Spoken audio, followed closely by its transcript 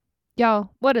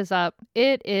Y'all, what is up?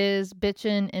 It is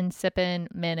Bitchin' and Sippin'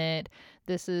 Minute.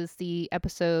 This is the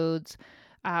episodes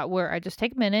where I just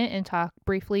take a minute and talk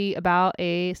briefly about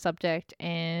a subject,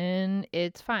 and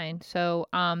it's fine. So,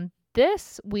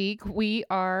 this week we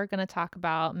are going to talk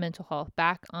about mental health.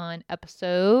 Back on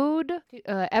episode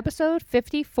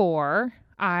 54,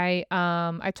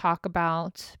 I talk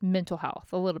about mental health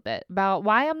a little bit, about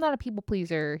why I'm not a people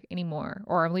pleaser anymore,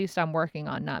 or at least I'm working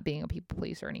on not being a people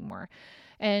pleaser anymore.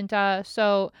 And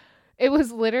so it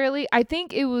was literally, I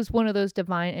think it was one of those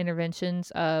divine interventions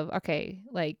of, okay,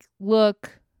 like,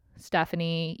 look,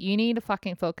 Stephanie, you need to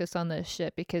fucking focus on this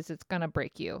shit because it's gonna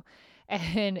break you.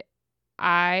 And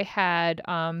I had,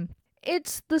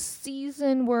 it's the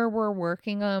season where we're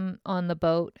working on the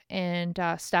boat, and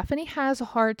Stephanie has a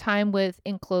hard time with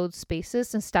enclosed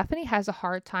spaces, and Stephanie has a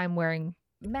hard time wearing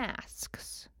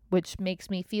masks, which makes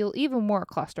me feel even more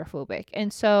claustrophobic.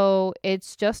 And so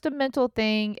it's just a mental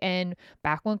thing. And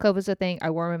back when COVID was a thing, I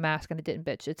wore my mask and I didn't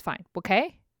bitch. It's fine.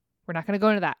 Okay? We're not going to go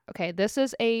into that. Okay? This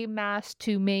is a mask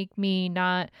to make me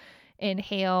not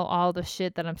inhale all the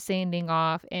shit that I'm sanding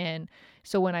off. And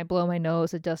so when I blow my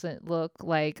nose, it doesn't look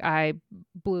like I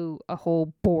blew a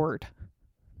whole board.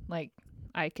 Like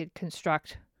I could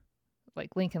construct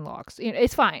like Lincoln Logs.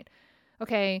 It's fine.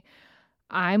 Okay?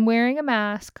 I'm wearing a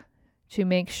mask to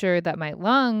make sure that my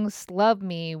lungs love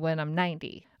me when I'm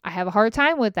 90. I have a hard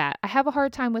time with that.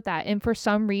 And for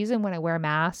some reason, when I wear a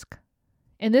mask,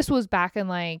 and this was back in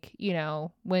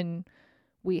when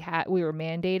we were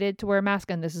mandated to wear a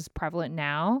mask, and this is prevalent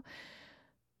now.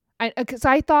 Because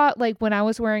I thought like when I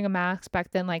was wearing a mask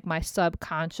back then, like my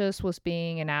subconscious was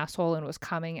being an asshole and was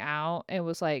coming out. It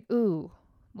was like, ooh,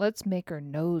 let's make her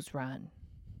nose run.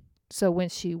 So when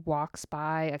she walks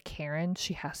by a Karen,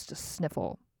 she has to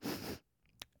sniffle.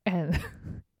 And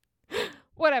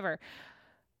whatever.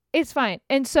 It's fine.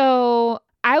 And so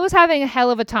I was having a hell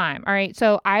of a time. All right.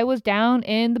 So I was down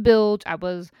in the bilge. I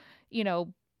was,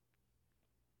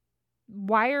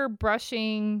 wire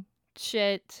brushing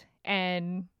shit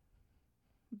and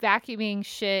vacuuming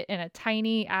shit in a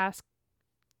tiny ass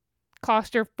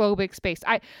claustrophobic space.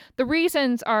 The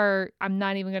reasons are, I'm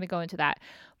not even going to go into that.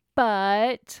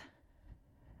 But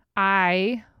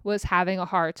I was having a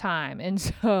hard time. And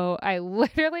so I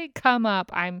literally come up,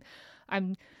 I'm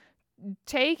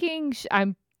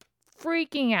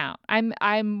freaking out.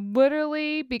 I'm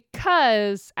literally,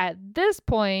 because at this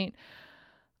point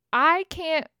I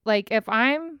can't, like, if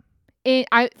I'm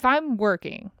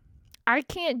working, I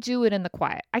can't do it in the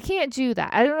quiet. I can't do that.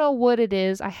 I don't know what it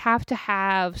is. I have to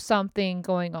have something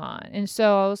going on. And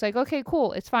so I was like, okay,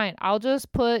 cool. It's fine. I'll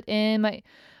just put in my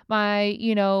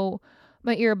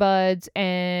my earbuds,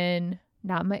 and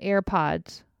not my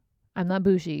AirPods. I'm not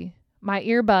bougie. My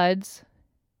earbuds,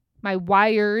 my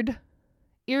wired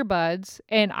earbuds,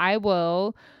 and I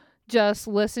will just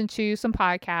listen to some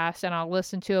podcasts, and I'll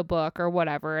listen to a book or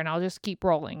whatever, and I'll just keep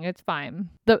rolling. It's fine.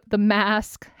 The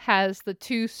mask has the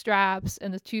two straps,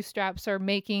 and the two straps are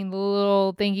making the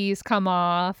little thingies come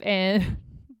off, and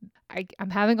I'm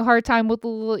having a hard time with the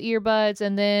little earbuds,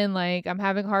 and then like I'm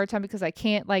having a hard time because I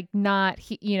can't like not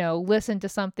listen to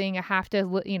something. I have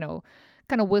to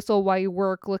kind of whistle while you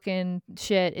work looking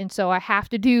shit, and so I have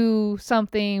to do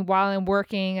something while I'm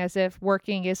working as if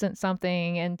working isn't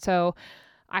something, and so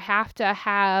I have to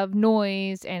have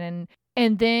noise, and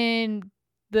then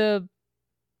the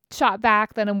shop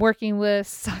vac that I'm working with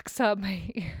sucks up my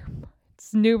ear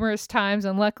numerous times,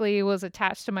 and luckily it was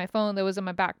attached to my phone that was in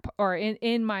my back, or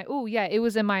in my it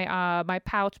was in my my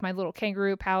pouch, my little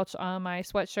kangaroo pouch on my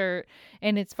sweatshirt,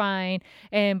 and it's fine.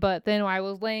 But then I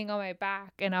was laying on my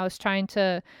back and I was trying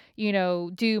to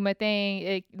do my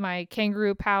thing. My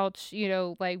kangaroo pouch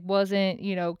wasn't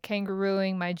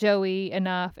kangarooing my Joey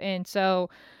enough, and so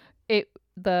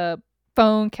the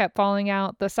phone kept falling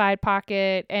out the side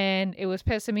pocket, and it was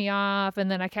pissing me off, and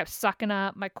then I kept sucking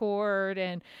up my cord,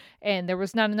 and there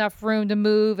was not enough room to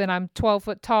move, and I'm 12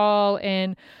 foot tall,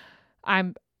 and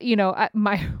I'm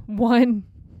my one,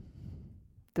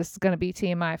 this is going to be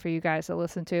TMI for you guys to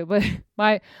listen to, but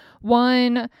my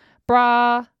one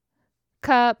bra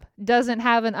cup doesn't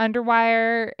have an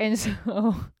underwire, and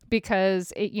so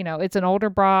because it's an older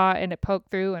bra and it poked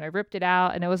through, and I ripped it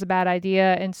out, and it was a bad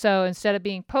idea. And so instead of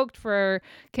being poked for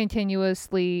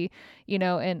continuously,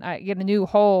 and I get a new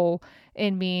hole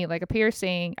in me like a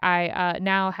piercing, I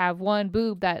now have one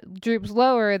boob that droops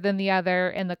lower than the other,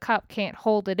 and the cup can't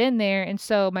hold it in there. And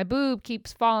so my boob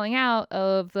keeps falling out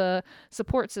of the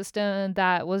support system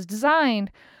that was designed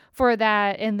for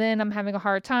that. And then I'm having a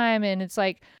hard time, and it's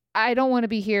like, I don't want to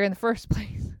be here in the first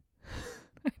place.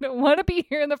 I don't want to be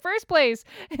here in the first place,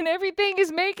 and everything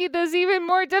is making this even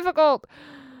more difficult.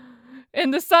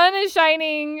 and the sun is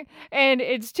shining and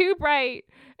it's too bright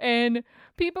and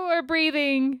people are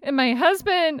breathing. And my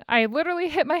husband, I literally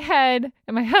hit my head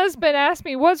and my husband asked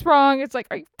me what's wrong. It's like,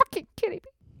 are you fucking kidding me?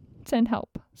 Send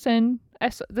help.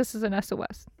 This is an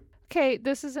SOS. Okay,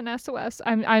 this is an SOS.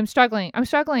 I'm struggling. I'm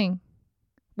struggling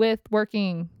with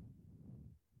working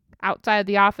outside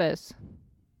the office.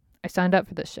 I signed up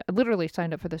for this shit. I literally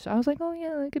signed up for this shit. I was like, oh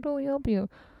yeah, I could only help you.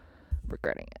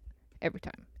 Regretting it every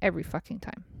time. Every fucking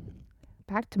time.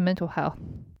 Back to mental health.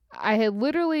 I had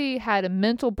literally had a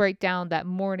mental breakdown that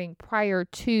morning prior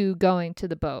to going to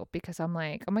the boat because I'm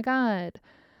like, oh my God,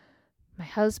 my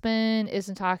husband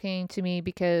isn't talking to me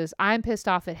because I'm pissed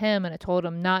off at him and I told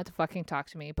him not to fucking talk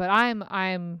to me. But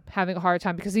I'm having a hard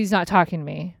time because he's not talking to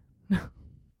me.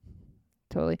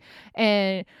 Totally.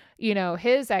 And,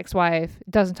 his ex-wife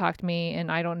doesn't talk to me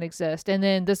and I don't exist. And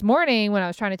then this morning when I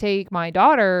was trying to take my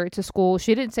daughter to school,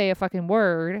 she didn't say a fucking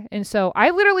word. And so I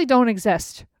literally don't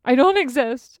exist. I don't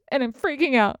exist. And I'm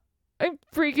freaking out. I'm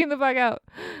freaking the fuck out.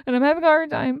 And I'm having a hard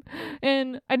time.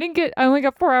 And I only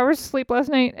got 4 hours of sleep last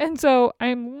night. And so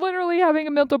I'm literally having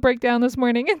a mental breakdown this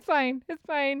morning. It's fine. It's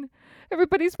fine.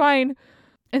 Everybody's fine.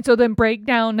 And so then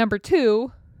breakdown number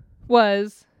 2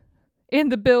 was in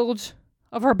the bilge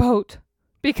of our boat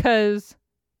because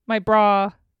my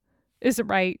bra isn't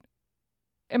right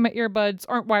and my earbuds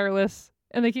aren't wireless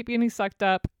and they keep getting sucked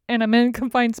up and I'm in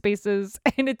confined spaces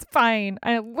and it's fine.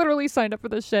 I literally signed up for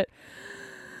this shit.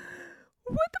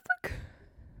 What the fuck?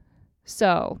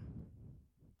 So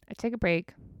I take a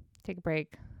break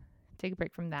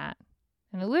from that.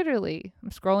 And I'm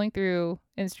scrolling through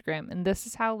Instagram and this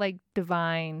is how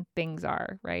divine things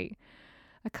are, right?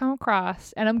 I come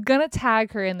across, and I'm going to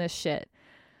tag her in this shit.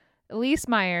 Elise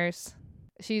Myers,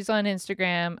 she's on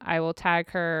Instagram. I will tag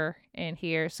her in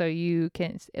here so you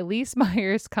can. Elise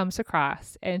Myers comes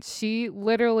across, and she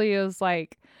literally is freaking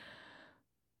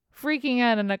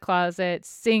out in a closet,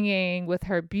 singing with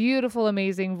her beautiful,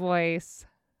 amazing voice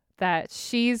that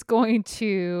she's going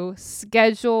to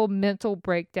schedule mental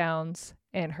breakdowns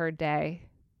in her day.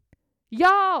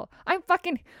 Y'all,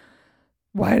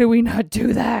 why do we not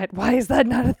do that? Why is that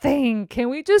not a thing? Can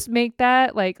we just make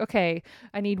that okay,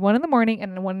 I need one in the morning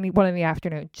and one in the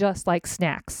afternoon, just like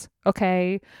snacks.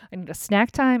 Okay. I need a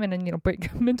snack time and then,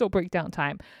 mental breakdown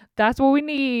time. That's what we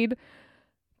need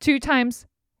 2 times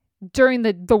during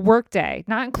the work day,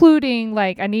 not including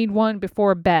I need one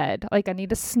before bed. I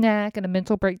need a snack and a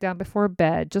mental breakdown before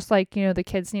bed. Just the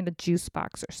kids need a juice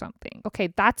box or something. Okay.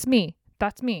 That's me.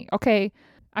 Okay.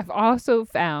 I've also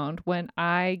found when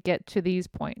I get to these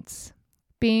points,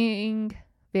 being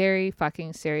very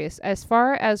fucking serious, as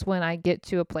far as when I get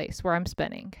to a place where I'm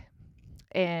spinning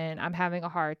and I'm having a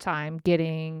hard time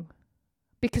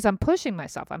because I'm pushing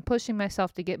myself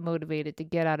to get motivated, to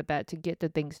get out of bed, to get the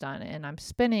things done. And I'm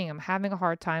spinning, I'm having a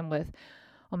hard time with,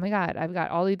 oh my God, I've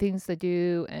got all these things to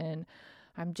do and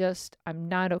I'm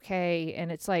not okay.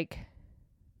 And it's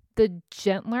the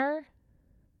gentler,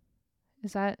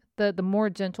 is that the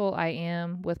more gentle I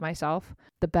am with myself,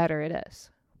 the better it is.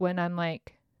 When I'm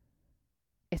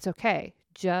it's okay.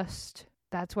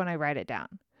 That's when I write it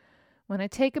down. When I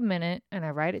take a minute and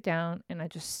I write it down and I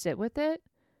just sit with it,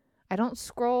 I don't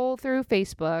scroll through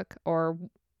Facebook or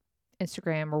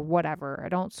Instagram or whatever. I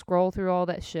don't scroll through all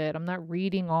that shit. I'm not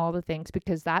reading all the things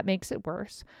because that makes it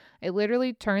worse. I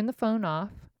literally turn the phone off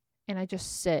and I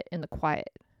just sit in the quiet.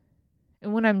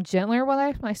 And when I'm gentler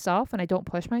with myself and I don't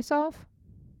push myself,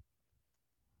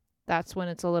 that's when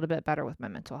it's a little bit better with my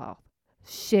mental health.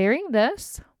 Sharing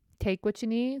this, take what you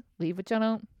need, leave what you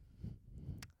don't.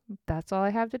 That's all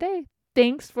I have today.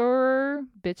 Thanks for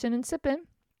bitching and sipping.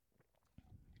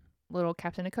 Little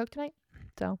Captain of Coke tonight.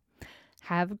 So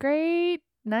have a great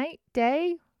night,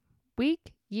 day,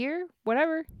 week, year,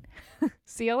 whatever.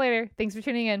 See you later. Thanks for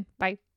tuning in. Bye.